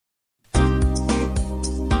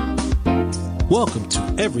Welcome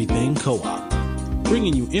to Everything Co-op,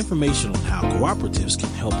 bringing you information on how cooperatives can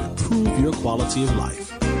help improve your quality of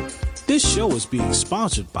life. This show is being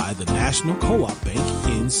sponsored by the National Co-op Bank,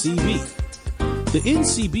 NCB. The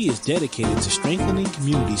NCB is dedicated to strengthening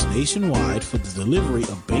communities nationwide for the delivery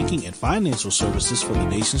of banking and financial services for the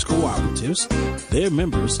nation's cooperatives, their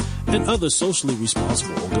members, and other socially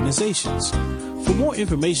responsible organizations. For more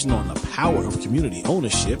information on the power of community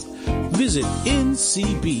ownership, visit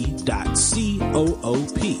ncb.coop.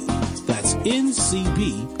 That's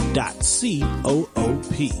ncb.coop.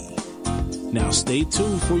 Now stay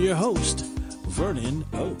tuned for your host, Vernon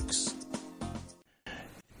Oakes.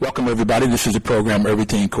 Welcome, everybody. This is the program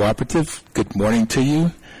Everything Cooperative. Good morning to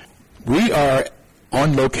you. We are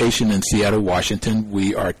on location in Seattle, Washington.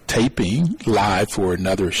 We are taping live for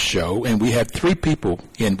another show, and we have three people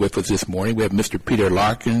in with us this morning. We have Mr. Peter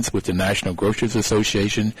Larkins with the National Grocers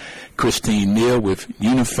Association, Christine Neal with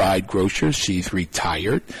Unified Grocers, she's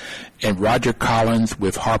retired, and Roger Collins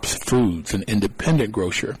with Harps Foods, an independent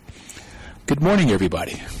grocer. Good morning,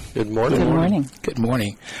 everybody. Good morning. Good morning. Good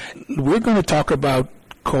morning. We're going to talk about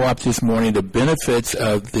Co-op this morning, the benefits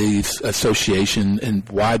of these associations and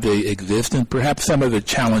why they exist, and perhaps some of the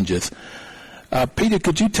challenges. Peter,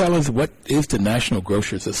 could you tell us what is the National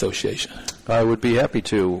Grocers Association? I would be happy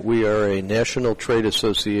to. We are a national trade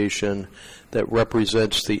association that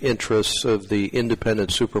represents the interests of the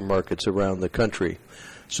independent supermarkets around the country.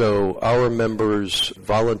 So our members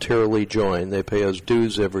voluntarily join. They pay us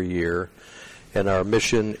dues every year. And our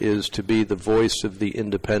mission is to be the voice of the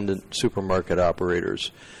independent supermarket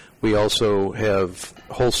operators. We also have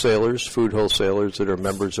wholesalers, food wholesalers that are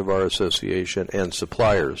members of our association, and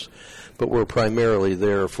suppliers. But we're primarily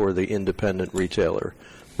there for the independent retailer.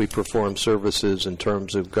 We perform services in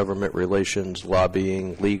terms of government relations,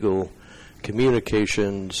 lobbying, legal,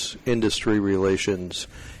 communications, industry relations,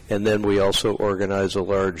 and then we also organize a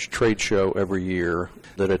large trade show every year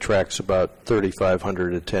that attracts about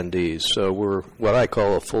 3,500 attendees. So we're what I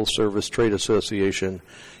call a full-service trade association,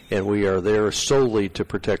 and we are there solely to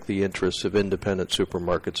protect the interests of independent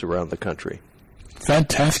supermarkets around the country.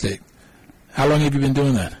 Fantastic. How long have you been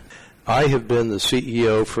doing that? I have been the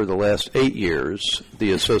CEO for the last 8 years.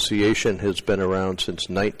 The association has been around since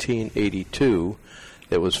 1982.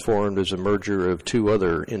 It was formed as a merger of two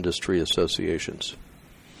other industry associations.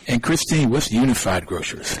 And Christine, what's Unified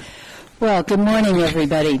Grocers? Well, good morning,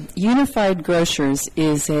 everybody. Unified Grocers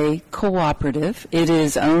is a cooperative. It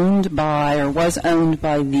is owned by, or was owned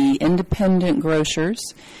by, the independent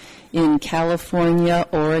grocers in California,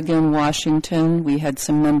 Oregon, Washington. We had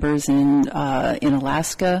some members in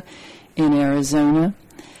Alaska, in Arizona.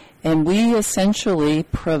 And we essentially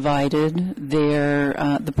provided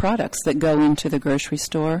the products that go into the grocery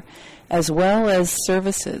store, as well as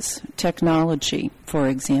services, technology, for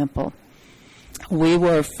example. We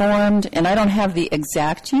were formed, and I don't have the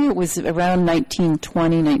exact year, it was around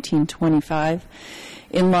 1920, 1925,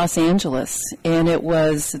 in Los Angeles. And it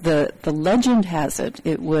was, the legend has it,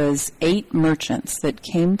 it was 8 merchants that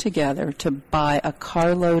came together to buy a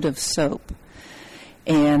carload of soap.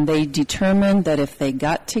 And they determined that if they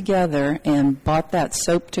got together and bought that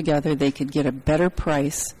soap together, they could get a better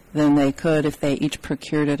price than they could if they each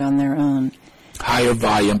procured it on their own. Higher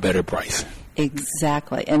volume, better price.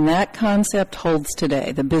 Exactly. And that concept holds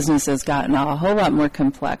today. The business has gotten a whole lot more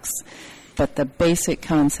complex, but the basic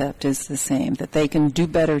concept is the same, that they can do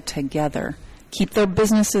better together, keep their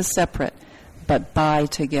businesses separate, but buy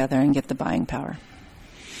together and get the buying power.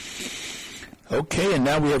 Okay, and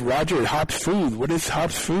now we have Roger at Harps Food. What is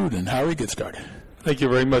Harps Food, and how did it get started? Thank you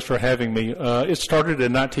very much for having me. It started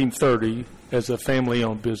in 1930 as a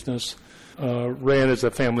family-owned business, ran as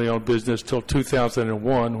a family-owned business till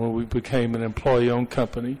 2001 when we became an employee-owned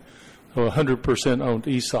company, 100% owned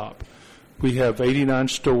ESOP. We have 89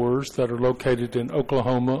 stores that are located in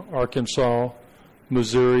Oklahoma, Arkansas,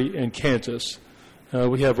 Missouri, and Kansas.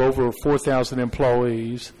 We have over 4,000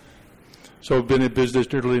 employees, so we've been in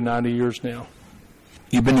business nearly 90 years now.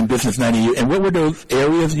 You've been in business 90 years. And what were those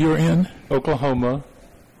areas you were in? Oklahoma,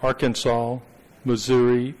 Arkansas,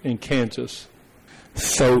 Missouri, and Kansas.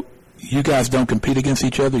 So you guys don't compete against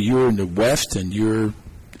each other? You're in the West and you're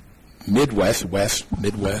Midwest,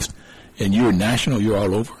 Midwest, and you're national, you're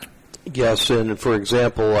all over? Yes, and for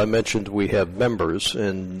example, I mentioned we have members,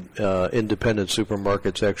 and independent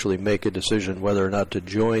supermarkets actually make a decision whether or not to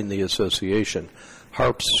join the association.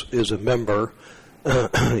 Harps is a member.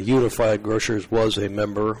 Unified Grocers was a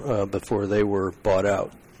member before they were bought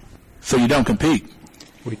out. So you don't compete?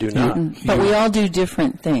 We do not. But we all do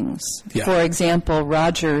different things. Yeah. For example,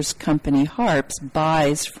 Rogers Company Harps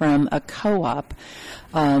buys from a co-op,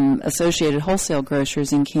 Associated Wholesale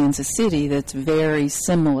Grocers in Kansas City, that's very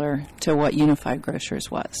similar to what Unified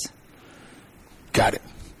Grocers was. Got it.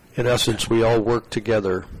 In essence, we all work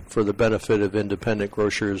together for the benefit of independent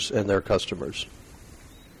grocers and their customers.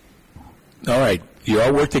 All right. You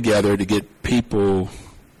all work together to get people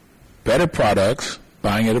better products,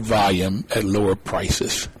 buying at a volume at lower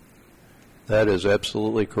prices. That is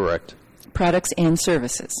absolutely correct. Products and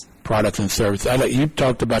services. Products and services. You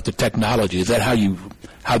talked about the technology. Is that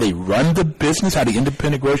how they run the business? How the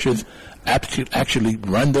independent grocers actually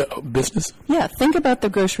run the business? Yeah, think about the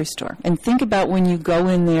grocery store and think about when you go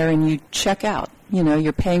in there and you check out. You know,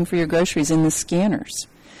 you're paying for your groceries in the scanners,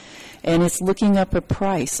 and it's looking up a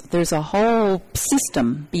price. There's a whole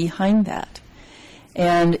system behind that.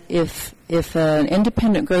 And if an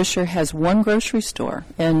independent grocer has one grocery store,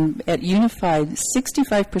 and at Unified,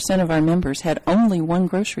 65% of our members had only one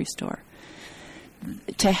grocery store,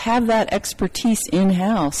 to have that expertise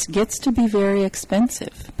in-house gets to be very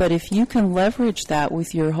expensive. But if you can leverage that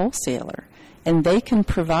with your wholesaler, and they can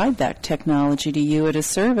provide that technology to you at a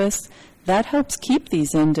service, that helps keep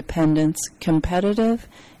these independents competitive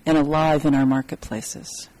and alive in our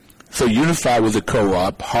marketplaces. So Unified was a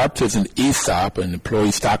co-op. Harps is an ESOP, an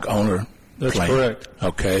employee stock owner That's plan. correct.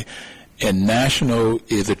 Okay. And National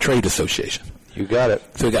is a trade association. You got it.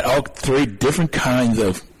 So we got all three different kinds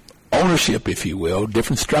of ownership, if you will,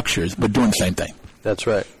 different structures, but doing the same thing. That's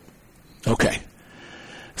right. Okay.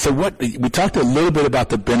 So we talked a little bit about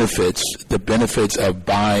the benefits of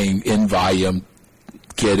buying in volume,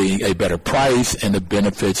 getting a better price, and the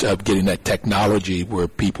benefits of getting that technology where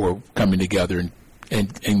people are coming together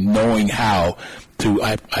and knowing how to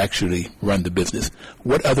actually run the business.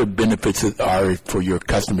 What other benefits are for your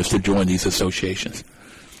customers to join these associations?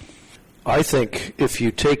 I think if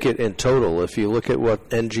you take it in total, if you look at what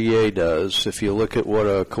NGA does, if you look at what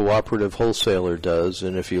a cooperative wholesaler does,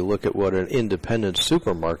 and if you look at what an independent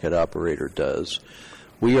supermarket operator does,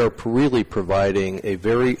 we are really providing a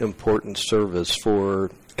very important service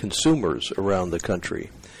for consumers around the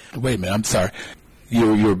country. Wait a minute, I'm sorry.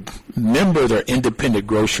 Your members are independent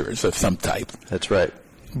grocers of some type. That's right.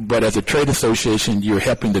 But as a trade association, you're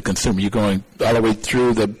helping the consumer. You're going all the way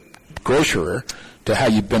through the grocer to how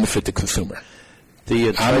you benefit the consumer.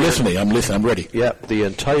 I'm listening. I'm ready. Yeah, the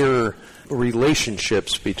entire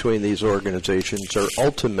relationships between these organizations are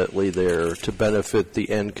ultimately there to benefit the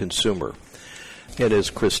end consumer. And as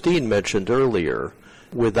Christine mentioned earlier,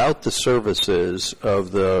 without the services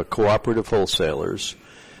of the cooperative wholesalers,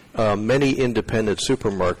 many independent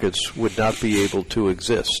supermarkets would not be able to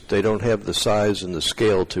exist. They don't have the size and the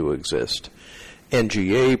scale to exist.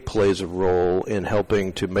 NGA plays a role in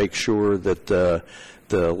helping to make sure that the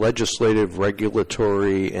legislative,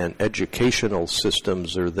 regulatory, and educational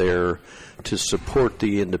systems are there to support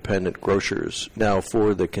the independent grocers. Now,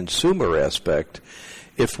 for the consumer aspect,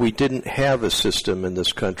 if we didn't have a system in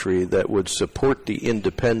this country that would support the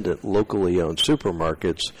independent, locally owned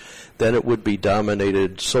supermarkets, then it would be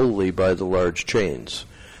dominated solely by the large chains.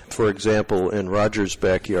 For example, in Rogers'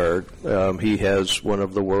 backyard, he has one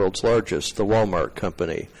of the world's largest, the Walmart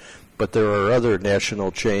company. But there are other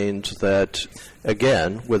national chains that,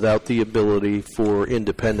 again, without the ability for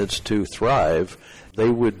independents to thrive, they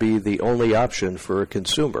would be the only option for a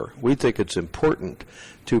consumer. We think it's important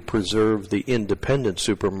to preserve the independent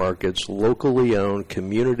supermarkets, locally owned,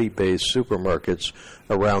 community-based supermarkets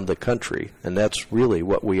around the country, and that's really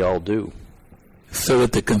what we all do. So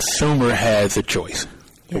that the consumer has a choice.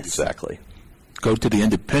 Yes. Exactly. Go to the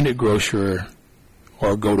independent grocer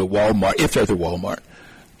or go to Walmart, if there's a Walmart,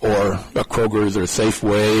 or a Kroger's or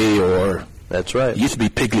Safeway, or... That's right. It used to be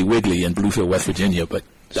Piggly Wiggly in Bluefield, West Virginia, but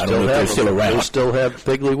I don't know if they're still around. They still have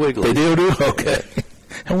Piggly Wiggly. They do? Okay.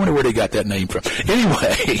 I wonder where they got that name from.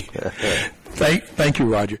 Anyway, thank you,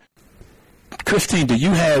 Roger. Christine, do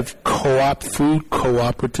you have food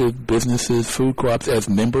cooperative businesses, food co-ops as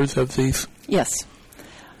members of these? Yes.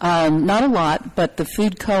 Not a lot, but the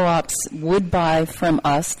food co-ops would buy from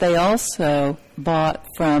us. They also bought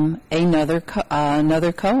from another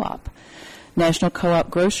co-op, National Co-op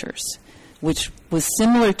Grocers, which was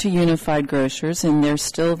similar to Unified Grocers, and they're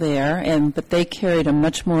still there, but they carried a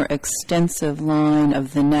much more extensive line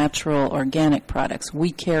of the natural organic products.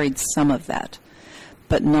 We carried some of that,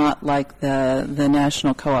 but not like the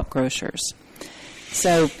National Co-op Grocers.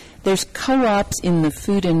 So there's co-ops in the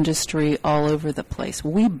food industry all over the place.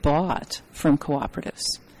 We bought from cooperatives.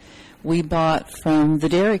 We bought from the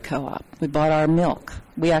dairy co-op. We bought our milk.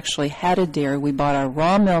 We actually had a dairy. We bought our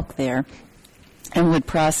raw milk there. and would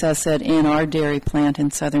process it in our dairy plant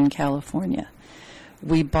in Southern California.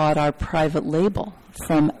 We bought our private label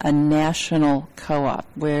from a national co-op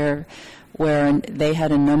where they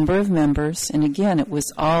had a number of members, and again, it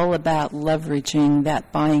was all about leveraging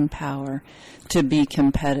that buying power to be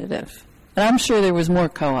competitive. And I'm sure there was more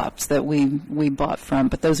co-ops that we bought from,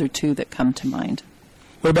 but those are two that come to mind.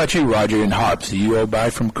 What about you, Roger, and Harps? Do you all buy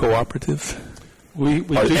from cooperatives? We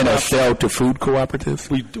do and sell to food cooperatives?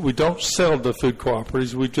 We don't sell to food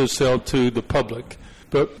cooperatives. We just sell to the public.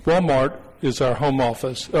 But Walmart is our home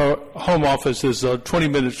office. Our home office is 20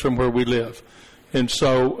 minutes from where we live. And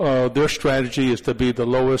so their strategy is to be the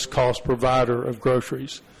lowest cost provider of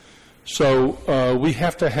groceries. So we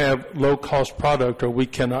have to have low cost product or we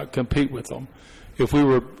cannot compete with them. If we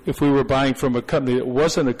were buying from a company that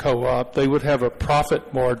wasn't a co-op, they would have a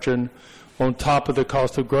profit margin on top of the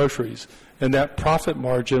cost of groceries. And that profit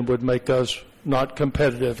margin would make us not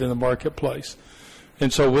competitive in the marketplace.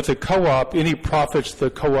 And so with a co-op, any profits the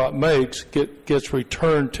co-op makes gets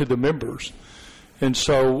returned to the members. And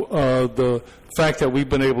so the fact that we've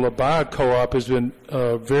been able to buy a co-op has been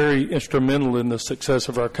very instrumental in the success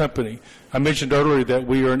of our company. I mentioned earlier that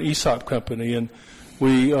we are an ESOP company, and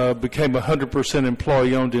we became 100%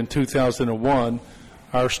 employee-owned in 2001.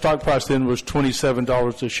 Our stock price then was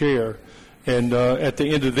 $27 a share. And at the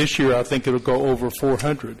end of this year, I think it'll go over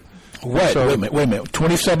 400. Wait a minute.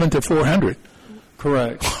 27 to 400?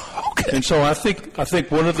 Correct. Okay. And so I think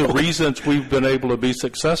one of the reasons we've been able to be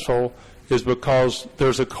successful is because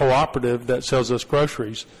there's a cooperative that sells us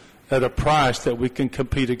groceries at a price that we can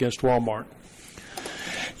compete against Walmart.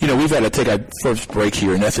 You know, we've had to take our first break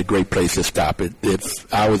here, and that's a great place to stop it.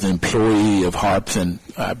 If I was an employee of Harps and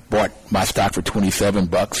I bought my stock for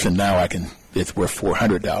 $27, and now it's worth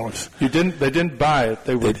 $400. They didn't buy it.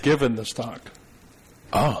 They were given the stock.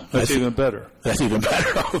 Oh, that's even better. That's even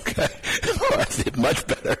better. Okay. Oh, that's much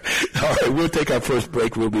better. All right, we'll take our first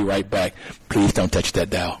break. We'll be right back. Please don't touch that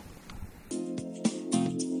dial.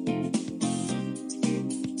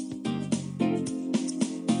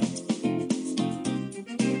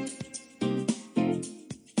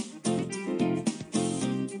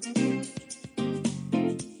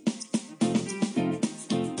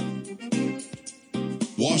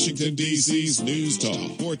 Washington, D.C.'s News Talk,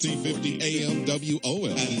 1450 AM WOL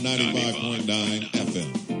and 95.9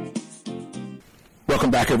 FM.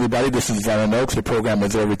 Welcome back, everybody. This is Vernon Oaks. The program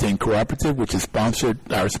is Everything Cooperative, which is sponsored.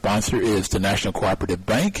 Our sponsor is the National Cooperative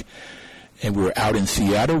Bank. And we're out in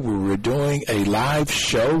Seattle where we're doing a live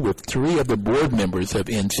show with 3 of the board members of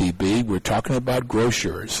NCB. We're talking about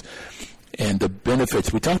grocers and the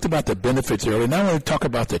benefits. We talked about the benefits earlier. Now I want to talk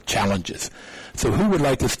about the challenges. So who would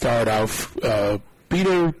like to start off?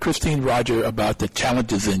 Peter, Christine, Roger, about the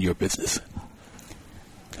challenges in your business.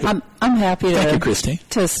 I'm happy Thank you, Christine.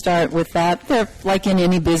 To start with that. Like in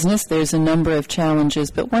any business, there's a number of challenges,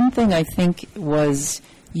 but one thing I think was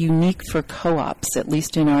unique for co-ops, at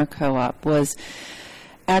least in our co-op, was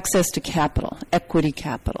access to capital, equity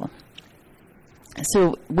capital.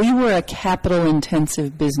 So we were a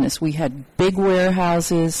capital-intensive business. We had big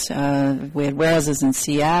warehouses. We had warehouses in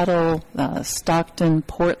Seattle, Stockton,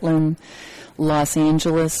 Portland, Los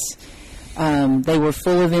Angeles. They were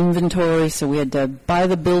full of inventory, so we had to buy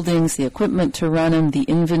the buildings, the equipment to run them, the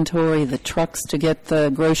inventory, the trucks to get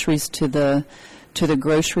the groceries to the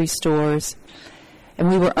grocery stores. And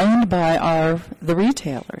we were owned by the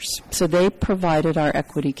retailers, so they provided our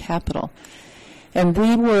equity capital. And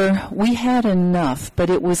we had enough,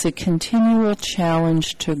 but it was a continual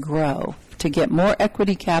challenge to grow, to get more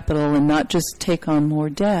equity capital and not just take on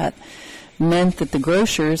more debt. Meant that the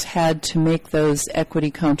grocers had to make those equity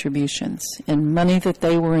contributions. And money that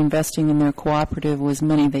they were investing in their cooperative was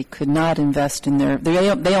money they could not invest in they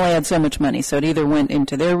only had so much money, so it either went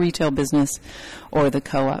into their retail business or the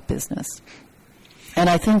co-op business. And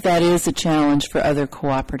I think that is a challenge for other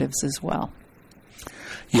cooperatives as well.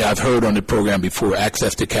 Yeah, I've heard on the program before,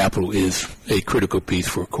 access to capital is a critical piece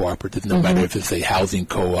for a cooperative, no matter if it's a housing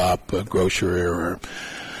co-op, a grocery, or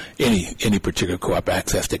any particular co-op.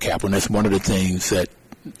 Access to capital. And that's one of the things that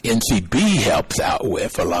NCB helps out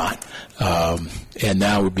with a lot. And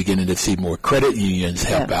now we're beginning to see more credit unions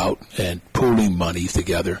help out and pooling monies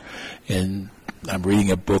together. And I'm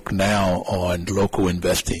reading a book now on local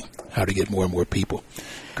investing, how to get more and more people.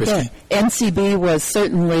 Christine? Yeah. NCB was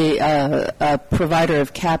certainly a provider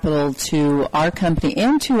of capital to our company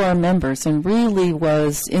and to our members, and really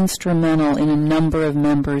was instrumental in a number of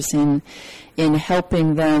members in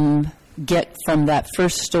helping them get from that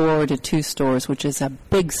first store to 2 stores, which is a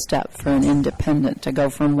big step for an independent to go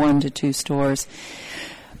from 1 to 2 stores.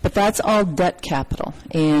 But that's all debt capital,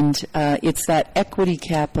 and it's that equity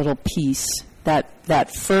capital piece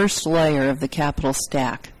that first layer of the capital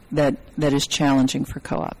stack that is challenging for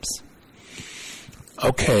co-ops.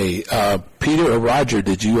 Okay. Peter or Roger,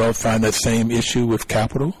 did you all find that same issue with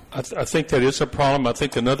capital? I think that is a problem. I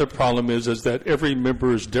think another problem is that every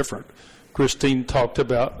member is different. Christine talked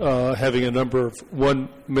about having a number of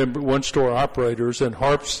one-store operators, and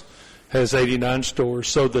Harps has 89 stores.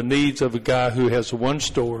 So the needs of a guy who has one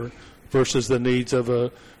store versus the needs of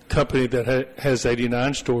a company that has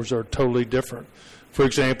 89 stores are totally different. For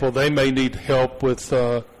example, they may need help with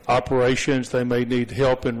operations. They may need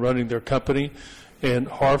help in running their company, and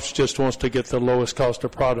Harps just wants to get the lowest cost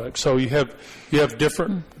of product. So you have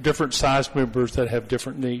different size members that have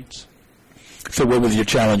different needs. So what was your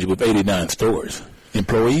challenge with 89 stores?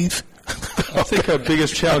 Employees? I think our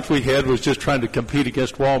biggest challenge we had was just trying to compete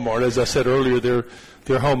against Walmart. As I said earlier,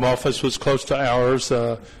 their home office was close to ours.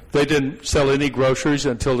 They didn't sell any groceries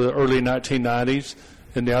until the early 1990s,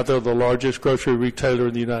 and now they're the largest grocery retailer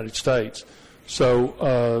in the United States.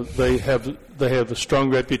 So they have a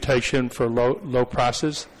strong reputation for low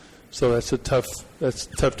prices. So that's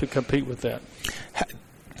tough to compete with that.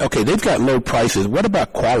 Okay, they've got low prices. What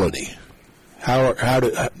about quality? How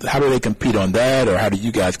do they compete on that, or how do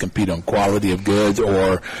you guys compete on quality of goods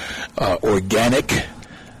or organic?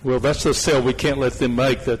 Well, that's the sale we can't let them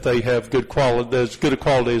make, that they have good quality, as good a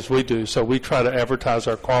quality as we do. So we try to advertise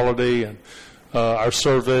our quality and our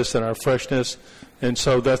service and our freshness, and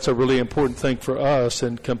so that's a really important thing for us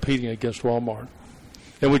in competing against Walmart.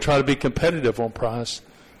 And we try to be competitive on price,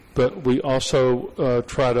 but we also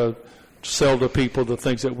try to sell to people the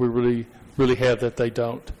things that we really have that they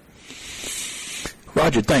don't.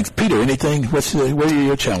 Roger, thanks. Peter, anything? What are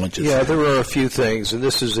your challenges? Yeah, there are a few things, and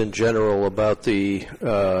this is in general about the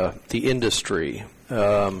industry.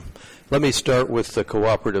 Let me start with the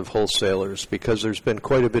cooperative wholesalers, because there's been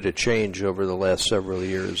quite a bit of change over the last several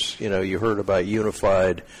years. You know, you heard about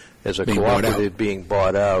Unified as a cooperative being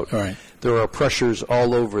bought out. All right. There are pressures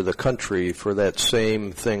all over the country for that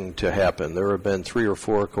same thing to happen. There have been 3 or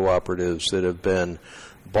 4 cooperatives that have been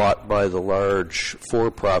bought by the large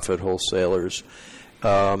for-profit wholesalers.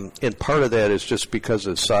 And part of that is just because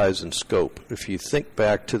of size and scope. If you think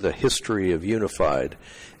back to the history of Unified,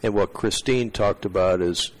 and what Christine talked about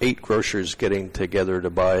is 8 grocers getting together to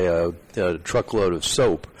buy a truckload of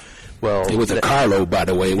soap. Well, it was a carload, by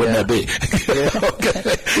the way. Wouldn't that be? Yeah.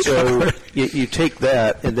 Okay. So you take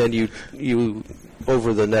that, and then you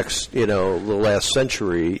over the next, the last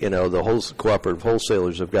century, the whole cooperative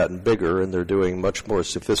wholesalers have gotten bigger, and they're doing much more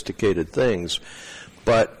sophisticated things,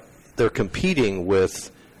 but they're competing with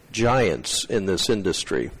giants in this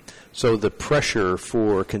industry. So the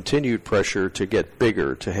continued pressure to get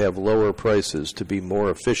bigger, to have lower prices, to be more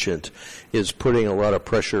efficient, is putting a lot of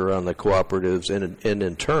pressure on the cooperatives and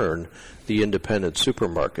in turn, the independent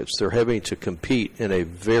supermarkets. They're having to compete in a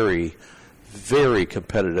very, very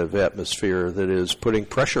competitive atmosphere that is putting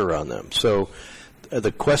pressure on them. So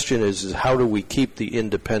the question is how do we keep the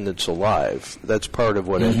independents alive? That's part of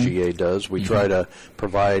what NGA does. We try to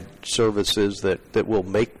provide services that will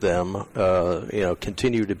make them,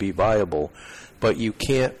 continue to be viable. But you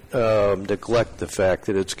can't neglect the fact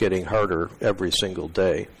that it's getting harder every single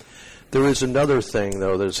day. There is another thing,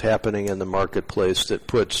 though, that's happening in the marketplace that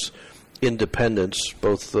puts independents,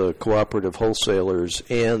 both the cooperative wholesalers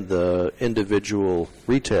and the individual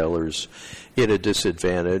retailers, at a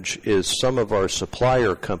disadvantage, is some of our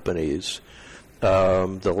supplier companies,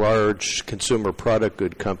 the large consumer product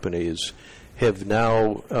good companies, have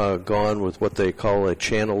now gone with what they call a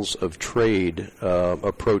channels of trade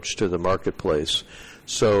approach to the marketplace.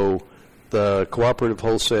 So the cooperative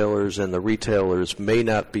wholesalers and the retailers may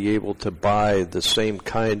not be able to buy the same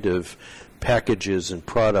kind of packages and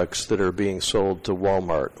products that are being sold to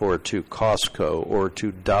Walmart or to Costco or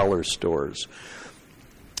to dollar stores.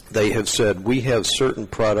 They have said, we have certain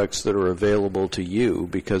products that are available to you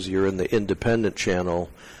because you're in the independent channel,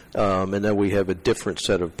 and then we have a different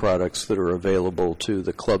set of products that are available to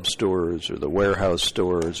the club stores or the warehouse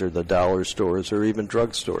stores or the dollar stores or even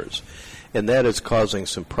drug stores. And that is causing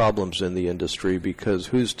some problems in the industry because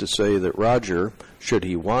who's to say that Roger, should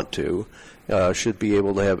he want to, should be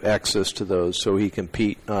able to have access to those so he can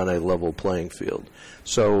compete on a level playing field.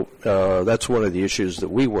 So that's one of the issues that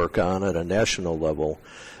we work on at a national level.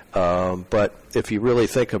 But if you really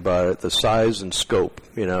think about it, the size and scope,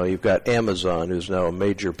 you've got Amazon, who's now a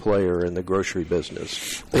major player in the grocery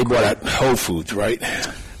business. They bought out Whole Foods, right?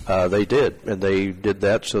 They did, and they did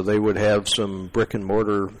that so they would have some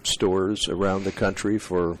brick-and-mortar stores around the country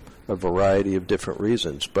for a variety of different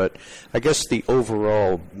reasons. But I guess the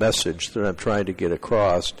overall message that I'm trying to get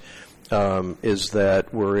across is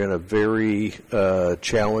that we're in a very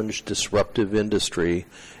challenged, disruptive industry,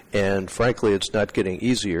 and frankly, it's not getting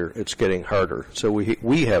easier, it's getting harder. So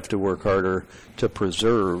we have to work harder to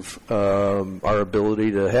preserve our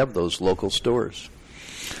ability to have those local stores.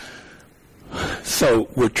 So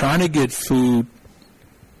we're trying to get food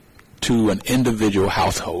to an individual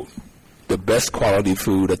household, the best quality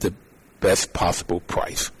food at the best possible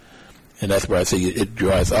price. And that's where I say it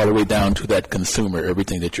drives all the way down to that consumer,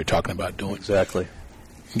 everything that you're talking about doing. Exactly.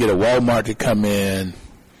 You get a Walmart to come in.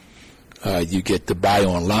 You get to buy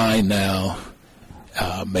online now,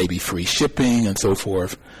 maybe free shipping and so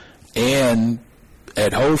forth. And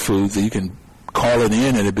at Whole Foods, you can call it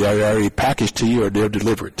in and it'll be already packaged to you or they'll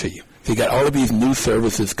deliver it to you. So you got all of these new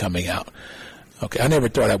services coming out. Okay, I never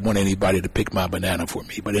thought I'd want anybody to pick my banana for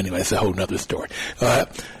me, but anyway, that's a whole other story.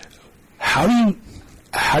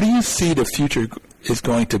 How do you see the future is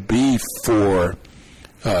going to be for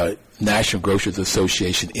National Grocers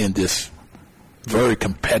Association in this very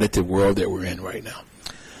competitive world that we're in right now?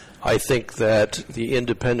 I think that the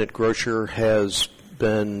independent grocer has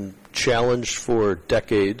been challenged for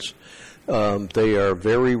decades. They are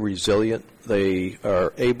very resilient. They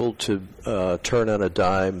are able to turn on a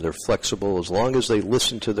dime. They're flexible as long as they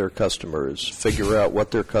listen to their customers, figure out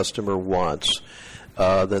what their customer wants.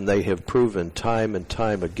 Then they have proven time and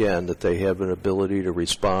time again that they have an ability to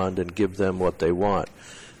respond and give them what they want.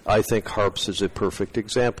 I think Harps is a perfect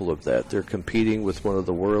example of that. They're competing with one of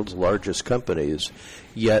the world's largest companies,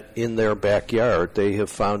 yet in their backyard they have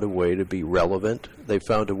found a way to be relevant. They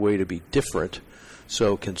found a way to be different.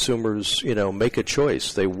 So consumers, make a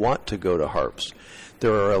choice. They want to go to Harps.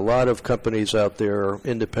 There are a lot of companies out there,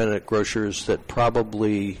 independent grocers, that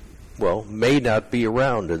probably, may not be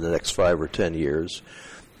around in the next 5 or 10 years,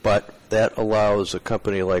 but that allows a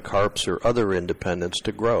company like Harps or other independents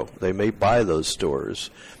to grow. They may buy those stores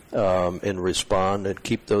and respond and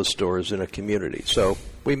keep those stores in a community. So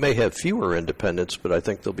we may have fewer independents, but I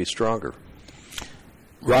think they'll be stronger.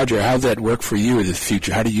 Roger, how does that work for you in the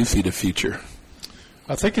future? How do you see the future?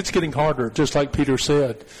 I think it's getting harder, just like Peter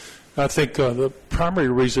said. I think the primary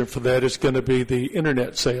reason for that is going to be the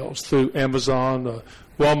internet sales through Amazon.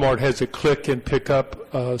 Walmart has a click and pick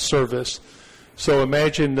up service. So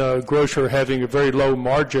imagine a grocer having a very low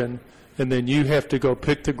margin, and then you have to go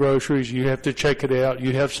pick the groceries, you have to check it out,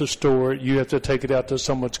 you have to store it, you have to take it out to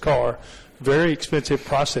someone's car. Very expensive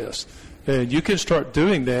process. And you can start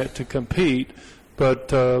doing that to compete,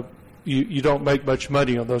 but you don't make much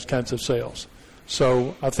money on those kinds of sales.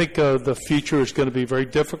 So I think the future is going to be very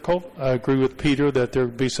difficult. I agree with Peter that there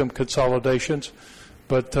will be some consolidations,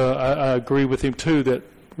 but I agree with him, too, that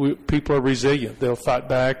people are resilient. They'll fight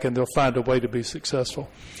back, and they'll find a way to be successful.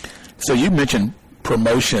 So you mentioned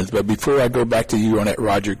promotions, but before I go back to you on that,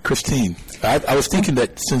 Roger, Christine, I was thinking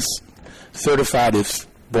that since Certified is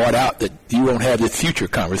brought out that you won't have this future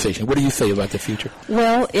conversation. What do you say about the future?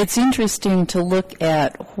 Well, it's interesting to look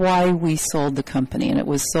at why we sold the company, and it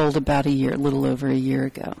was sold about a little over a year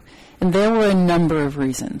ago. And there were a number of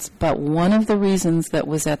reasons, but one of the reasons that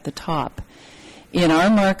was at the top, in our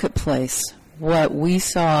marketplace, what we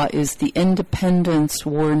saw is the independents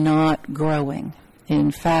were not growing.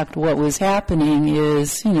 In fact, what was happening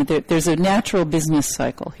is, there's a natural business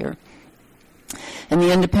cycle here. And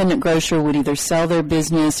the independent grocer would either sell their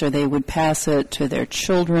business or they would pass it to their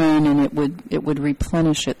children, and it would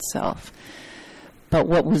replenish itself. But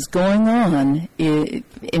what was going on in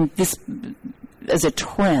this as a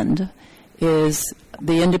trend is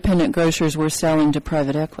the independent grocers were selling to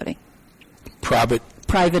private equity.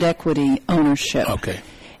 Private equity ownership. Okay.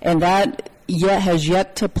 And that has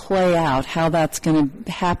yet to play out how that's going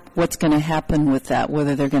to what's going to happen with that,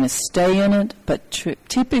 whether they're going to stay in it. But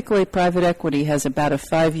typically private equity has about a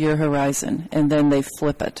 5-year horizon, and then they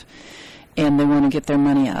flip it, and they want to get their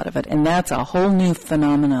money out of it. And that's a whole new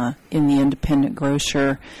phenomena in the independent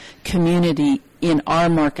grocer community in our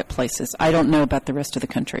marketplaces. I don't know about the rest of the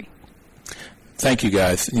country. Thank you,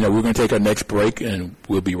 guys. We're going to take our next break, and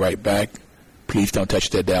we'll be right back. Please don't touch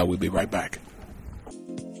that dial. We'll be right back.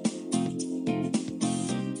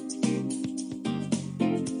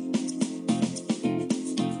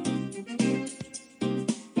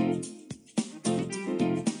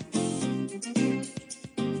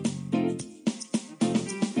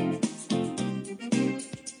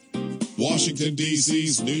 Washington,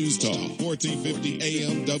 D.C.'s News Talk, 1450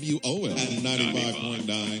 AM WOS and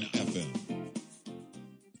 95.9 FM.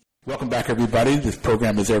 Welcome back, everybody. This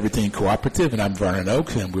program is Everything Cooperative, and I'm Vernon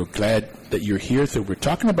Oakes, and we're glad that you're here. So we're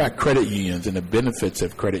talking about credit unions and the benefits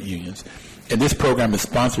of credit unions. And this program is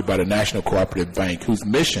sponsored by the National Cooperative Bank, whose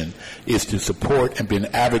mission is to support and be an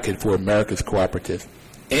advocate for America's cooperative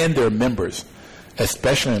and their members,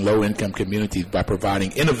 especially in low-income communities, by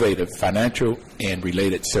providing innovative financial and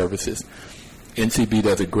related services. NCB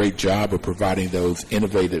does a great job of providing those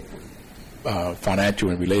innovative financial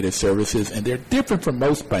and related services, and they're different from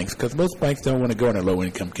most banks because most banks don't want to go into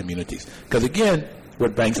low-income communities. Because, again,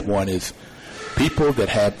 what banks want is people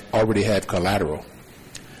that already have collateral,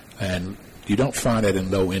 and you don't find that in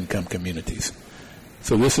low-income communities.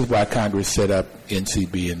 So this is why Congress set up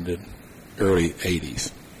NCB in the early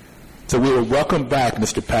 80s. So we will welcome back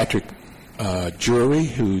Mr. Patrick Drury,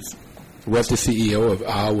 who was the CEO of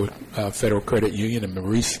Iowa Federal Credit Union, and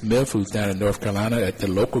Maurice Smith, who's down in North Carolina at the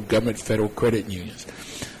local government federal credit unions.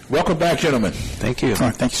 Welcome back, gentlemen. Thank you.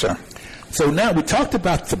 Thank you, sir. So now we talked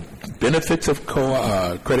about the benefits of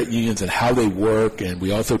credit unions and how they work, and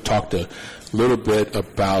we also talked a little bit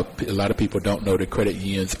about, a lot of people don't know that credit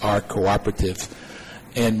unions are cooperatives.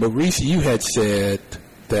 And Maurice, you had said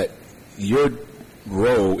that your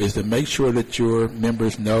role is to make sure that your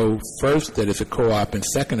members know, first, that it's a co-op, and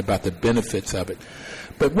second, about the benefits of it.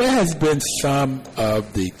 But what has been some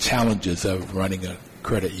of the challenges of running a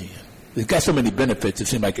credit union? It's got so many benefits, it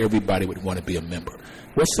seems like everybody would want to be a member.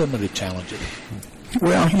 What's some of the challenges?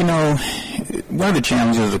 Well, one of the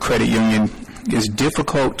challenges of the credit union is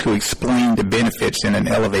difficult to explain the benefits in an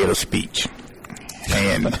elevator speech.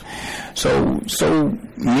 And so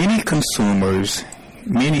many consumers,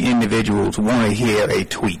 many individuals want to hear a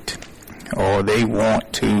tweet, or they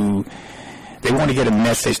want to get a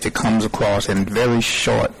message that comes across in very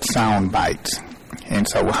short sound bites. And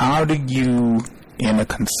so how do you, in a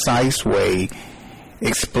concise way,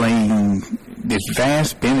 explain the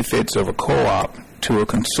vast benefits of a co-op to a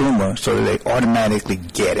consumer so that they automatically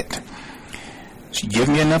get it? So give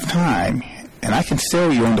me enough time, and I can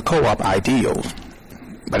sell you on the co-op ideals.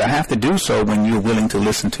 But I have to do so when you're willing to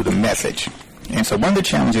listen to the message. And so one of the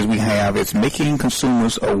challenges we have is making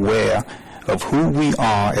consumers aware of who we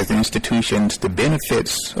are as institutions, the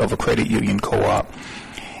benefits of a credit union co-op,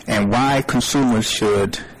 and why consumers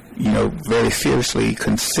should, very seriously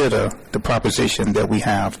consider the proposition that we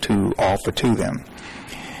have to offer to them.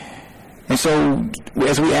 And so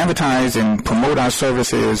as we advertise and promote our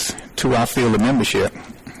services to our field of membership,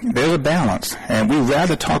 there's a balance, and we'd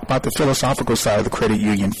rather talk about the philosophical side of the credit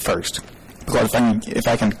union first. Because if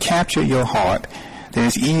I can capture your heart, then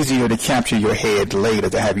it's easier to capture your head later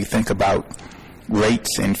to have you think about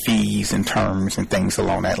rates and fees and terms and things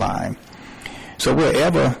along that line. So we're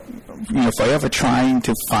forever trying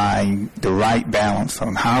to find the right balance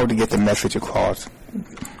on how to get the message across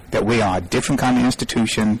that we are a different kind of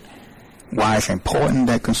institution, why it's important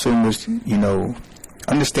that consumers,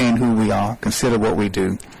 understand who we are, consider what we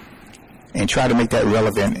do, and try to make that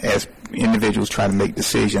relevant as individuals try to make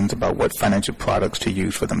decisions about what financial products to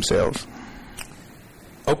use for themselves.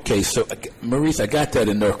 Okay, so Maurice, I got that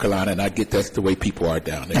in North Carolina, and I get that's the way people are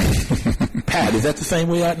down there. Pat, is that the same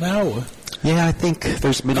way out now? Or? Yeah, I think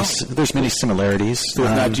there's many similarities. So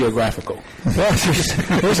it's not geographical.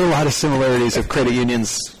 Well, there's a lot of similarities of credit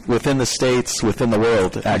unions within the states, within the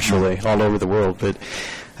world, actually, all over the world. But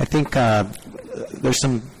I think there's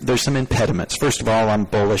some impediments. First of all, I'm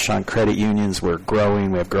bullish on credit unions. We're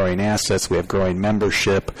growing. We have growing assets. We have growing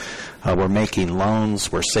membership. We're making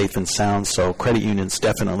loans. We're safe and sound. So credit unions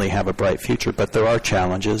definitely have a bright future, but there are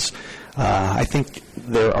challenges. I think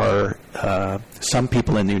there are some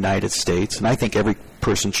people in the United States, and I think every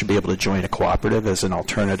person should be able to join a cooperative as an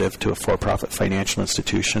alternative to a for-profit financial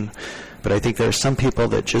institution. But I think there are some people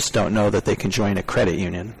that just don't know that they can join a credit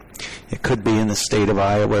union. It could be in the state of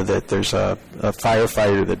Iowa that there's a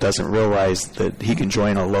firefighter that doesn't realize that he can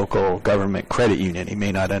join a local government credit union. He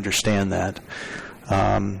may not understand that.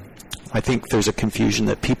 I think there's a confusion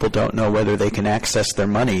that people don't know whether they can access their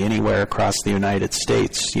money anywhere across the United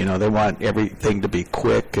States. They want everything to be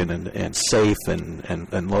quick and safe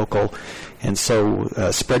and local. And so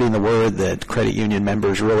spreading the word that credit union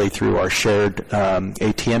members really through our shared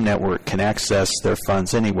ATM network can access their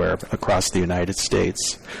funds anywhere across the United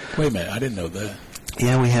States. Wait a minute, I didn't know that.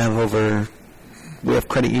 Yeah, we have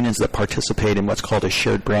credit unions that participate in what's called a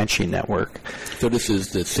shared branching network. So this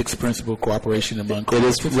is the sixth principal cooperation among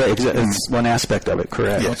cooperatives? It is. It's one aspect of it,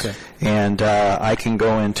 correct. Yes. Okay. And I can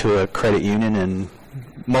go into a credit union, and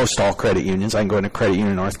most all credit unions, I can go into Credit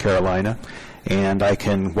Union North Carolina, and I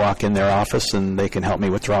can walk in their office, and they can help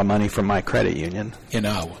me withdraw money from my credit union. In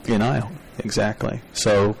Iowa? In Iowa. Exactly.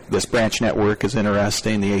 So this branch network is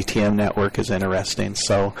interesting. The ATM network is interesting.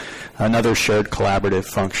 So another shared collaborative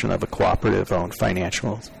function of a cooperative-owned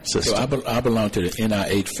financial system. So I belong to the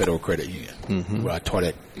NIH Federal Credit Union, where I taught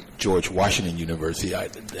at George Washington University.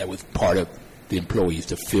 That was part of the employees,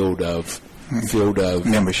 the field of field of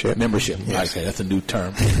Membership. Yes. Okay, that's a new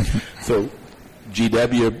term. So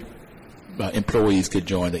GW employees could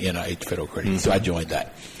join the NIH Federal Credit Union. So I joined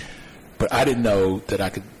that. But I didn't know that I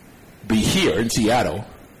could be here in Seattle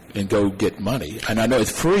and go get money. And I know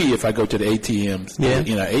it's free if I go to the ATMs,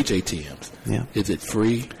 the NIH ATMs. Yeah. Is it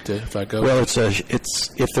free if I go? Well, it's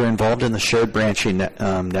if they're involved in the shared branching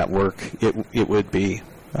network, it would be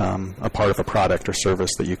a part of a product or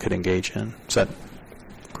service that you could engage in. Is that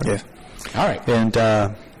correct? Yeah. All right. And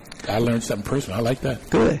I learned something personal. I like that.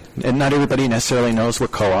 Good. And not everybody necessarily knows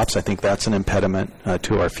what co-ops. I think that's an impediment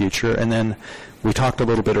to our future. And then we talked a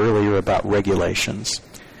little bit earlier about regulations.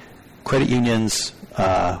 Credit unions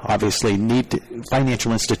obviously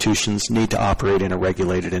financial institutions need to operate in a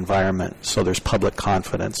regulated environment, so there's public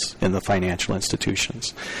confidence in the financial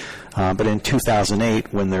institutions. But in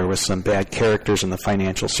 2008, when there was some bad characters in the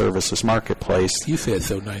financial services marketplace, you said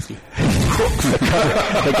so nicely.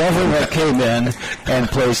 The government came in and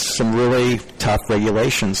placed some really tough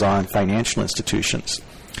regulations on financial institutions.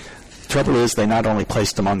 The trouble is, they not only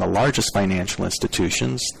placed them on the largest financial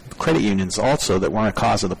institutions, credit unions also, that weren't a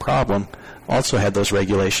cause of the problem, also had those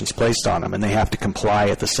regulations placed on them, and they have to comply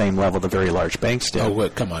at the same level the very large banks do. Oh, well,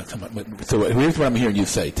 come on. So here's what I'm hearing you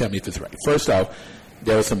say. Tell me if it's right. First off,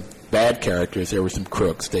 there were some bad characters. There were some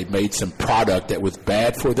crooks. They made some product that was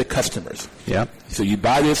bad for the customers. Yeah. So you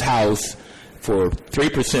buy this house for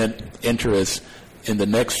 3% interest. In the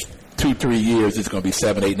next 2-3 years, it's going to be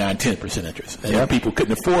 7, 8, 9, 10% interest. And if people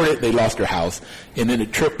couldn't afford it, they lost their house. And then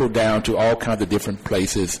it trickled down to all kinds of different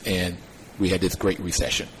places, and we had this Great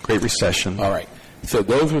Recession. Great Recession. All right. So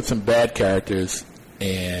those were some bad characters,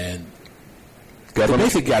 and they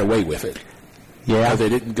basically got away with it. Yeah. Because they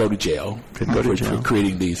didn't go to jail for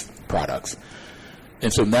creating these products.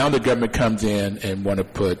 And so now the government comes in and want to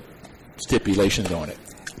put stipulations on it.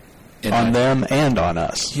 On them and on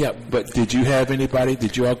us. Yeah, but did you have anybody?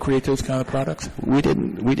 Did you all create those kind of products? We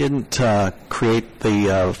didn't create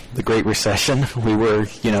the Great Recession.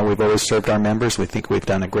 We've always served our members. We think we've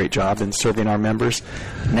done a great job in serving our members.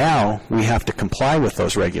 Now we have to comply with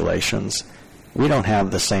those regulations. We don't have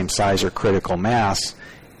the same size or critical mass,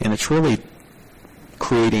 and it's really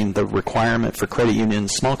creating the requirement for credit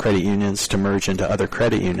unions, small credit unions, to merge into other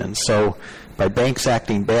credit unions. So by banks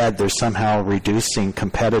acting bad, they're somehow reducing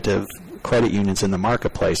competitive credit unions in the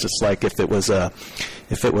marketplace. It's like if it was a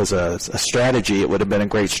strategy, it would have been a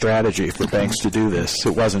great strategy for banks to do this.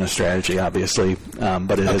 It wasn't a strategy, obviously,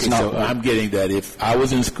 but it is not. So I'm getting that if I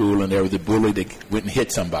was in school and there was a bully that went and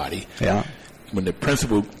hit somebody, when the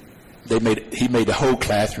principal, he made the whole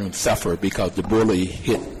classroom suffer because the bully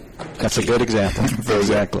hit. That's a good example.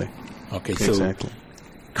 Exactly. Okay, so exactly.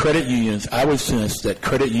 Credit unions, I would sense that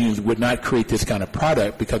credit unions would not create this kind of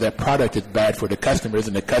product because that product is bad for the customers,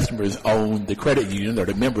 and the customers own the credit union or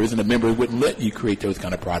the members, and the members wouldn't let you create those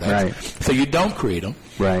kind of products. Right. So you don't create them.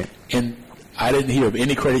 Right. And I didn't hear of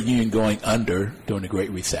any credit union going under during the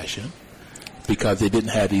Great Recession because they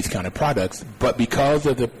didn't have these kind of products. But because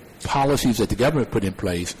of the policies that the government put in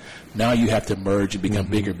place, now you have to merge and become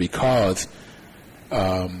bigger because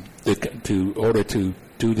in order to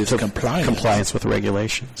do this compliance with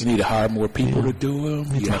regulations, you need to hire more people to do them.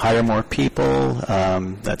 You need to hire more people.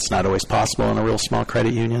 That's not always possible in a real small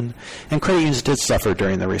credit union. And credit unions did suffer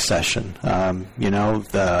during the recession. When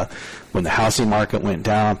the housing market went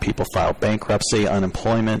down, people filed bankruptcy.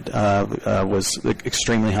 Unemployment was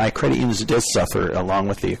extremely high. Credit unions did suffer along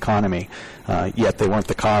with the economy, yet they weren't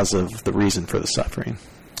the cause of the reason for the suffering.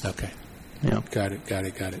 Okay. Yeah. Got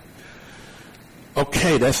it.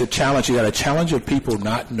 Okay, that's a challenge. You got a challenge of people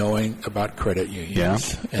not knowing about credit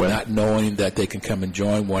unions and not knowing that they can come and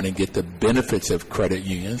join one and get the benefits of credit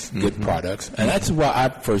unions, good products. And that's why I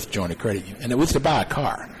first joined a credit union. And it was to buy a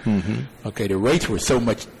car. Okay, the rates were so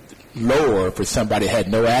much lower for somebody who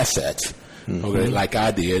had no assets, like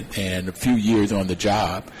I did, and a few years on the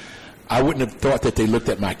job. I wouldn't have thought that they looked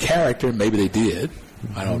at my character. Maybe they did.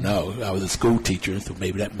 I don't know. I was a school teacher, so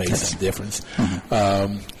maybe that made some difference.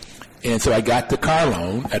 And so I got the car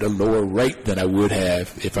loan at a lower rate than I would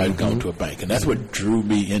have if I had gone to a bank. And that's what drew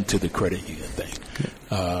me into the credit union thing.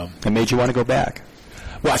 It made you want to go back.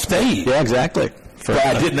 Well, I stayed. Yeah, exactly. But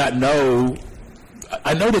I did not know.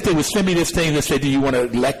 I know that they would send me this thing that said, do you want to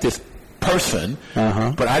elect this person?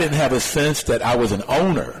 But I didn't have a sense that I was an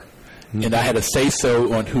owner. And I had a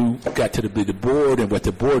say-so on who got to be the board and what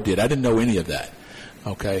the board did. I didn't know any of that.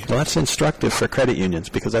 Okay. Well, that's instructive for credit unions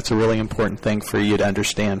because that's a really important thing for you to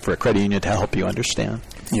understand, for a credit union to help you understand.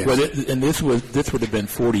 Yes. Well, and this would have been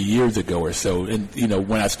 40 years ago or so. And,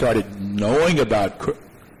 when I started knowing about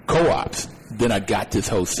co-ops, then I got this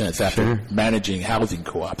whole sense after managing housing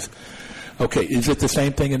co-ops. Okay, is it the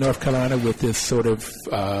same thing in North Carolina with this sort of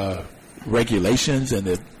regulations and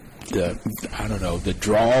the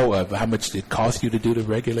draw of how much it costs you to do the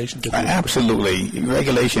regulations? Absolutely.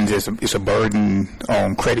 Regulations is a burden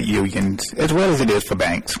on credit unions as well as it is for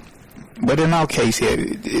banks. But in our case here,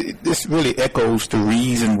 this really echoes the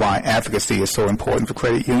reason why advocacy is so important for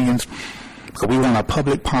credit unions, because we want our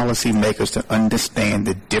public policy makers to understand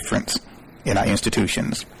the difference in our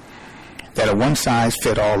institutions. That a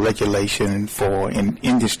one-size-fits-all regulation for an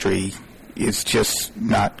industry is just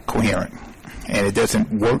not coherent, and it doesn't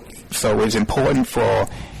work. So it's important for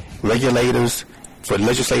regulators, for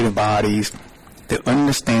legislative bodies, to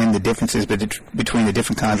understand the differences between the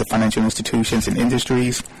different kinds of financial institutions and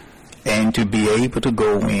industries, and to be able to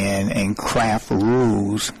go in and craft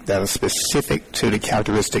rules that are specific to the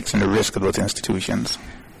characteristics and the risk of those institutions.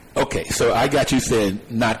 Okay, so I got you saying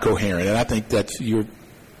not coherent, and I think that's you're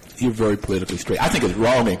very politically straight. I think it's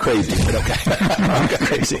wrong and crazy, but okay.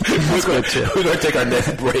 Crazy. We're going to take our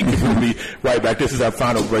next break. We'll be right back. This is our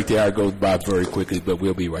final break. The hour goes by very quickly, but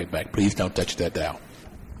we'll be right back. Please don't touch that dial.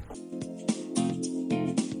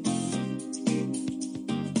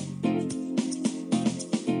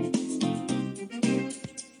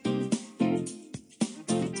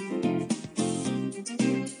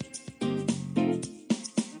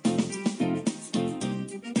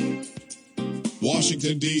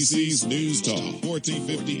 Washington, D.C.'s News Talk,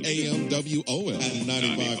 1450 AM WOL and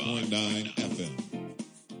 95.9 FM.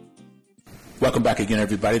 Welcome back again,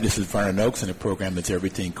 everybody. This is Vernon Oakes, and the program is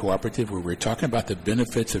Everything Cooperative, where we're talking about the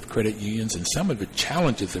benefits of credit unions and some of the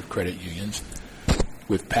challenges of credit unions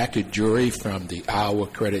with Patrick Jury from the Iowa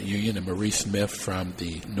Credit Union and Marie Smith from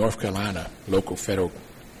the North Carolina local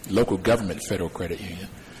government federal credit union.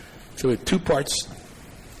 So with two parts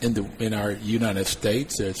in our United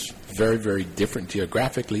States, it's very, very different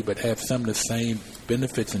geographically, but have some of the same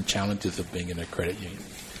benefits and challenges of being in a credit union.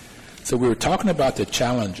 So we were talking about the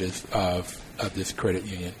challenges of this credit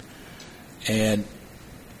union, and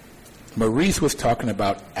Maurice was talking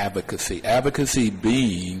about advocacy. Advocacy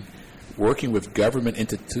being working with government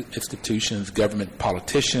institutions, government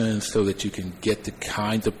politicians, so that you can get the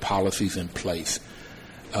kinds of policies in place.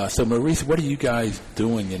 So, Maurice, what are you guys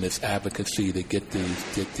doing in this advocacy to get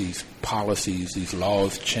these policies, these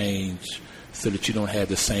laws changed, so that you don't have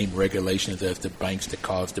the same regulations as the banks that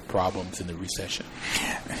caused the problems in the recession?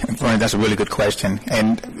 Brian, that's a really good question.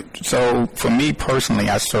 And so, for me personally,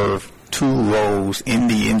 I serve two roles in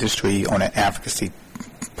the industry on an advocacy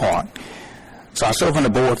part. So, I serve on the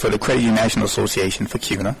board for the Credit Union National Association for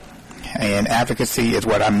CUNA. And advocacy is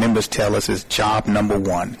what our members tell us is job number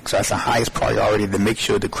one. So that's the highest priority, to make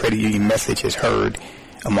sure the credit union message is heard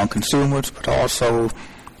among consumers, but also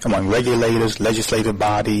among regulators, legislative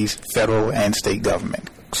bodies, federal and state government.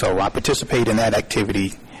 So I participate in that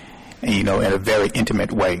activity, in a very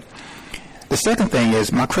intimate way. The second thing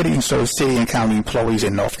is my credit union serves city and county employees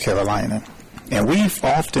in North Carolina. And we've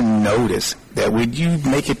often noticed that when you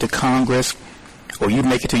make it to Congress or you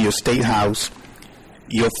make it to your state house,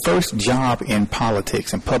 your first job in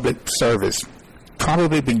politics and public service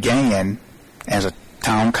probably began as a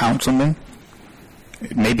town councilman,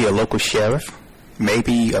 maybe a local sheriff,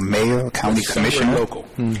 maybe a mayor, a county commissioner. Local.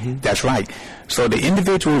 Mm-hmm. That's right. So the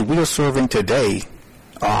individuals we are serving today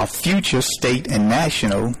are future state and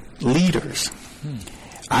national leaders.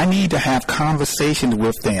 I need to have conversations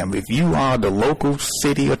with them. If you are the local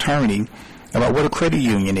city attorney, about what a credit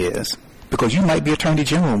union is, because you might be attorney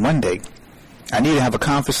general one day. I need to have a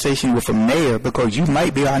conversation with a mayor, because you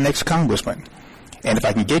might be our next congressman. And if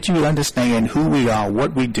I can get you to understand who we are,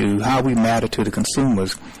 what we do, how we matter to the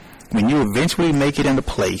consumers, when you eventually make it in a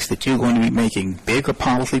place that you're going to be making bigger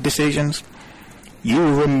policy decisions, you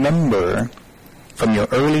will remember from your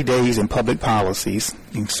early days in public policies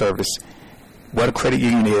in service what a credit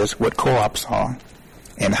union is, what co-ops are,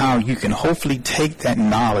 and how you can hopefully take that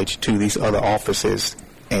knowledge to these other offices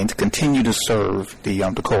and to continue to serve the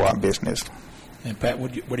co-op business. And Pat,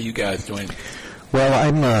 what are you guys doing? Well,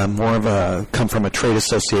 I'm come from a trade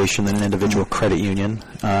association than an individual credit union.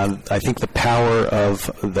 I think the power of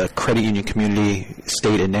the credit union community,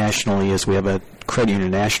 state and nationally, is we have a Credit Union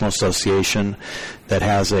National Association that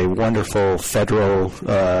has a wonderful federal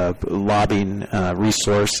lobbying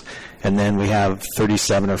resource, and then we have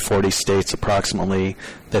 37 or 40 states approximately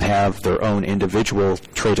that have their own individual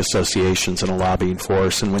trade associations and a lobbying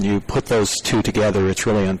force. And when you put those two together, it's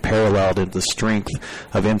really unparalleled in the strength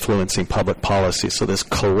of influencing public policy. So this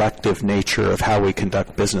collective nature of how we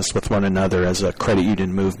conduct business with one another as a credit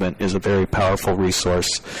union movement is a very powerful resource.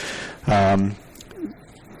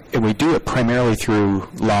 And we do it primarily through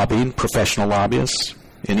lobbying, professional lobbyists,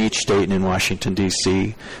 in each state and in Washington,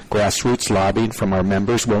 D.C., grassroots lobbying from our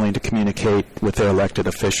members willing to communicate with their elected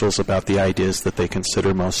officials about the ideas that they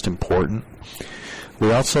consider most important.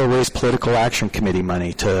 We also raise political action committee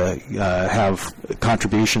money to have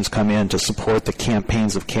contributions come in to support the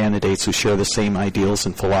campaigns of candidates who share the same ideals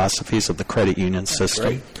and philosophies of the credit union system.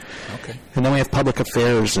 Great. Okay. And then we have public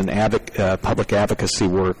affairs and public advocacy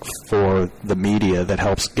work for the media that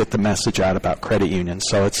helps get the message out about credit unions.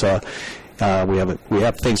 So it's we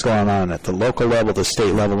have things going on at the local level, the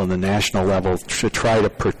state level, and the national level to try to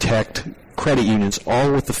protect credit unions,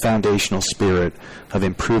 all with the foundational spirit of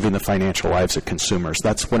improving the financial lives of consumers.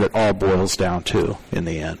 That's what it all boils down to in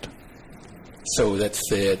the end. So that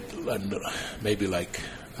said, maybe like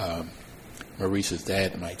Maurice's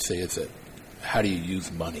dad might say, is that how do you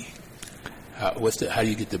use money? How do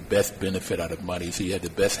you get the best benefit out of money? So you have the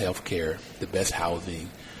best health care, the best housing,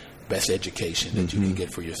 best education that you can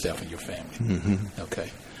get for yourself and your family. Okay.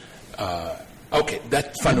 Okay,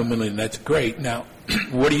 that's fundamentally, that's great. Now,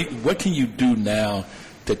 what can you do now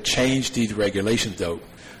to change these regulations, though?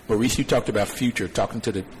 Maurice, you talked about future, talking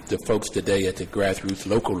to the folks today at the grassroots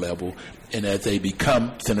local level, and as they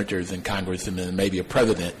become senators and Congress and then maybe a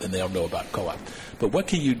president, then they'll know about co-op. But what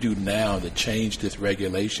can you do now to change these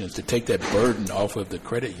regulations, to take that burden off of the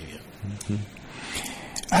credit union?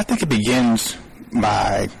 I think it begins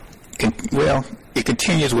by, it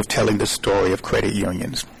continues with telling the story of credit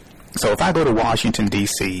unions. So if I go to Washington,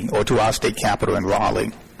 D.C., or to our state capital in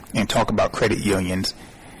Raleigh and talk about credit unions,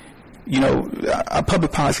 our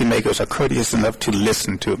public policy makers are courteous enough to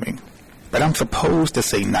listen to me. But I'm supposed to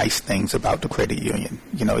say nice things about the credit union.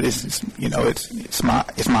 It's my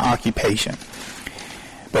occupation.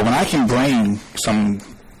 But when I can bring some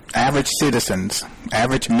average citizens,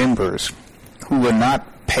 average members who are not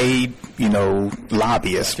paid,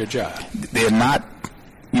 lobbyists. That's their job. They're not,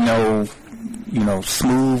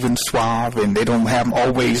 smooth and suave, and they don't have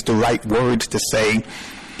always the right words to say,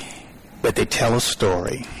 but they tell a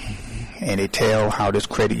story, and they tell how this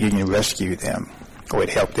credit union rescued them, or it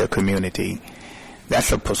helped their community.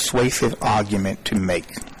 That's a persuasive argument to make.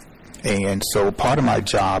 And so part of my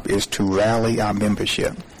job is to rally our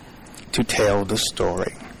membership to tell the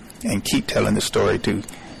story, and keep telling the story to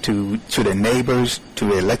their neighbors, to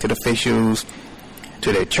the elected officials,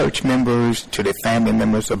 to their church members, to their family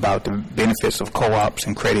members about the benefits of co-ops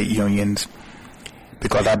and credit unions,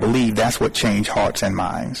 because I believe that's what changed hearts and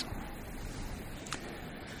minds.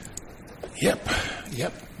 Yep.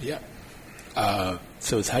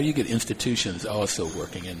 So it's how you get institutions also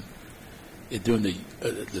working. And during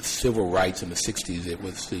the civil rights in the 60s, it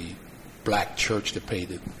was the black church that paid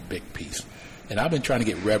the big piece. And I've been trying to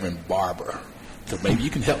get Reverend Barber. So maybe you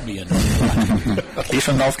can help me in that. He's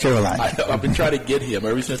from North Carolina. I've been trying to get him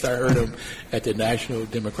ever since I heard him at the National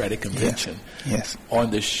Democratic Convention on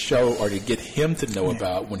the show, or to get him to know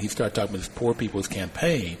about, when he started talking about this Poor People's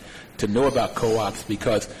Campaign, to know about co-ops,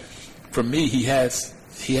 because for me, he has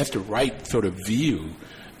the right sort of view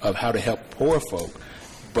of how to help poor folk,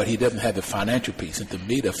 but he doesn't have the financial piece. And to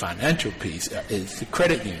me, the financial piece is the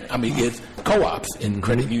credit union. It's co-ops, and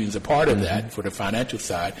credit unions are part of that for the financial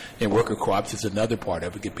side, and worker co-ops is another part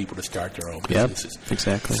of it, get people to start their own businesses. Yep,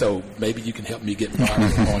 exactly. So maybe you can help me get Mark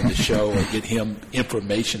on the show, or get him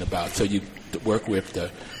information about, so you work with the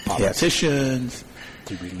politicians,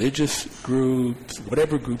 the religious groups,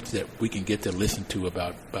 whatever groups that we can get to listen to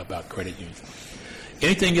about credit unions.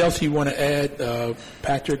 Anything else you want to add,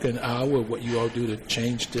 Patrick and Iowa, what you all do to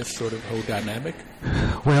change this sort of whole dynamic?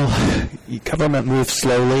 Well, government moves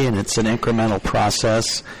slowly, and it's an incremental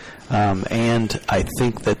process. And I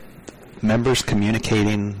think that members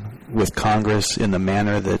communicating with Congress in the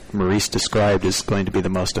manner that Maurice described is going to be the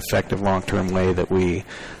most effective long-term way that we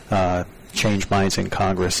change minds in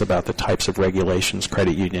Congress about the types of regulations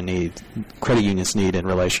credit unions need in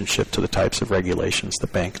relationship to the types of regulations the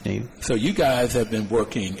banks need. So you guys have been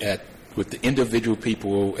working with the individual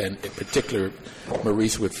people, and in particular,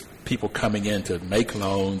 Maurice, with people coming in to make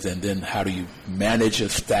loans, and then how do you manage a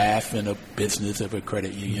staff in a business of a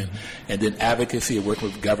credit union, and then advocacy of working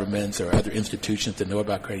with governments or other institutions to know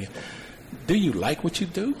about credit unions. Do you like what you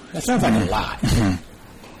do? That sounds like a lot.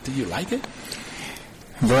 Do you like it?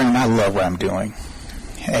 Vernon, I love what I'm doing.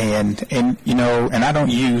 And I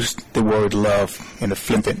don't use the word love in a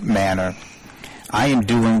flippant manner. I am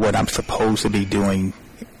doing what I'm supposed to be doing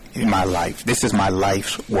in my life. This is my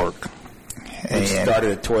life's work. And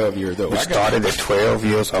started at 12 years old. We started at 12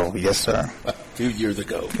 years old, yes, sir. A few years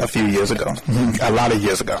ago. A lot of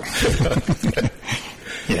years ago.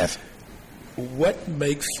 Yes. What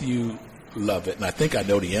makes you love it? And I think I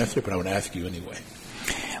know the answer, but I want to ask you anyway.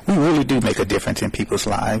 We really do make a difference in people's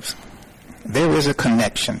lives. there is a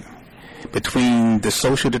connection between the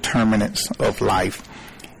social determinants of life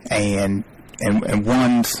and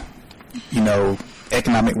one's,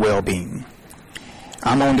 economic well-being.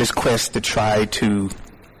 I'm on this quest to try to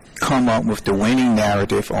come up with the winning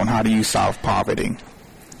narrative on how do you solve poverty.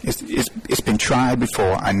 It's been tried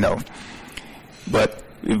before, I know. But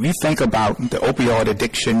if you think about the opioid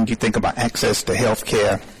addiction, you think about access to health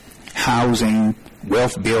care, housing,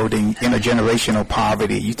 wealth building, intergenerational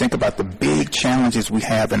poverty, you think about the big challenges we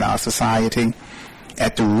have in our society,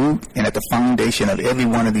 at the root and at the foundation of every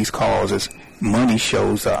one of these causes, money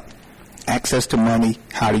shows up. Access to money,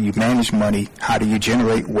 how do you manage money, how do you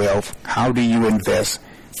generate wealth, how do you invest,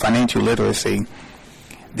 financial literacy.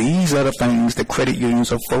 These are the things that credit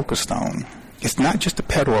unions are focused on. It's not just to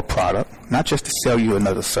peddle a product, not just to sell you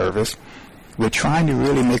another service. We're trying to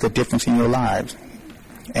really make a difference in your lives.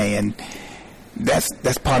 And that's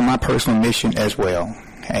part of my personal mission as well.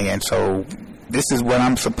 And so this is what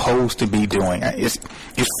I'm supposed to be doing. It's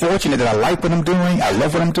fortunate that I like what I'm doing. I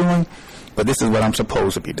love what I'm doing. But this is what I'm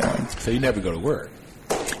supposed to be doing. So you never go to work?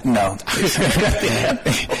 No.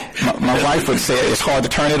 my wife would say it's hard to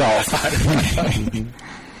turn it off.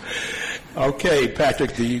 Okay,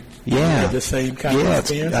 Patrick, do you have the same kind of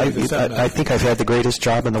experience? I think I've had the greatest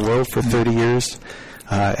job in the world for 30 years.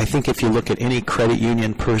 I think if you look at any credit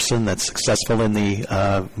union person that's successful in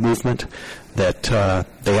the movement, that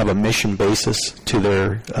they have a mission basis to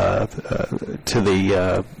their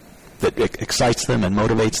that excites them and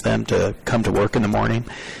motivates them to come to work in the morning.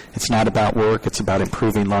 It's not about work, it's about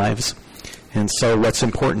improving lives. And so what's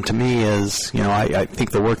important to me is, I think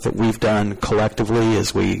the work that we've done collectively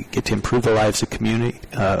is we get to improve the lives of community,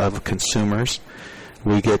 of consumers.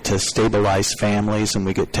 We get to stabilize families, and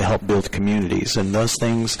we get to help build communities. And those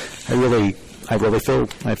things I really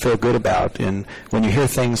feel good about. And when you hear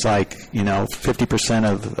things like, 50%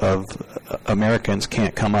 of Americans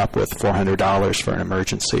can't come up with $400 for an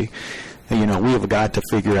emergency, we have got to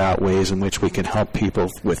figure out ways in which we can help people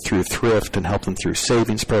through thrift and help them through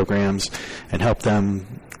savings programs and help them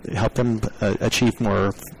achieve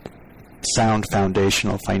more sound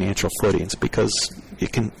foundational financial footings, because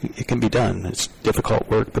it can be done. It's difficult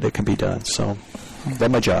work, but it can be done. So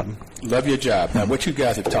love my job. Love your job. Now, what you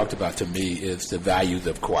guys have talked about to me is the values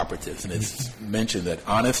of cooperatives, and it's mentioned that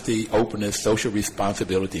honesty, openness, social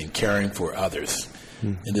responsibility, and caring for others.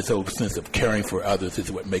 And this whole sense of caring for others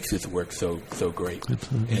is what makes this work so great.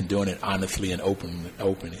 Absolutely. And doing it honestly and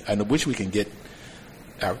openly. I wish we can get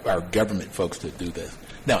our government folks to do this.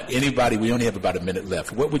 Now, anybody, we only have about a minute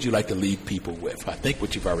left. What would you like to leave people with? I think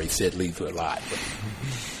what you've already said leaves you alive.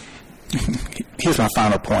 Here's my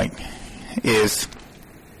final point, is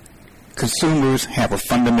consumers have a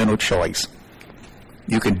fundamental choice.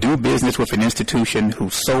 You can do business with an institution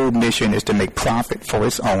whose sole mission is to make profit for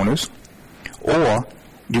its owners, or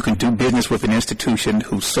you can do business with an institution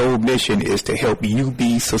whose sole mission is to help you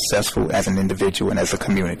be successful as an individual and as a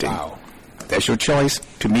community. Wow. That's your choice.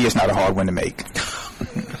 To me, it's not a hard one to make.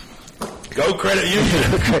 Go credit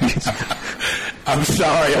union. I'm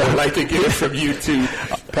sorry. I would like to get it from you too,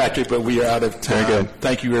 Patrick, but we are out of time. Very good.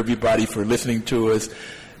 Thank you, everybody, for listening to us.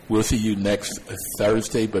 We'll see you next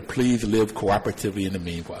Thursday, but please live cooperatively in the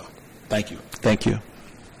meanwhile. Thank you. Thank you.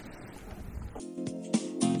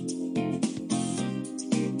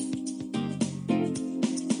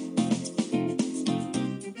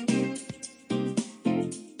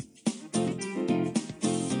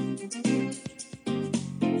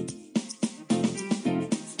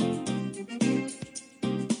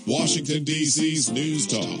 Washington, D.C.'s News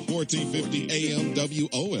Talk, 1450 AM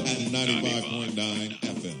WOS and 95.9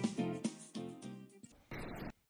 FM.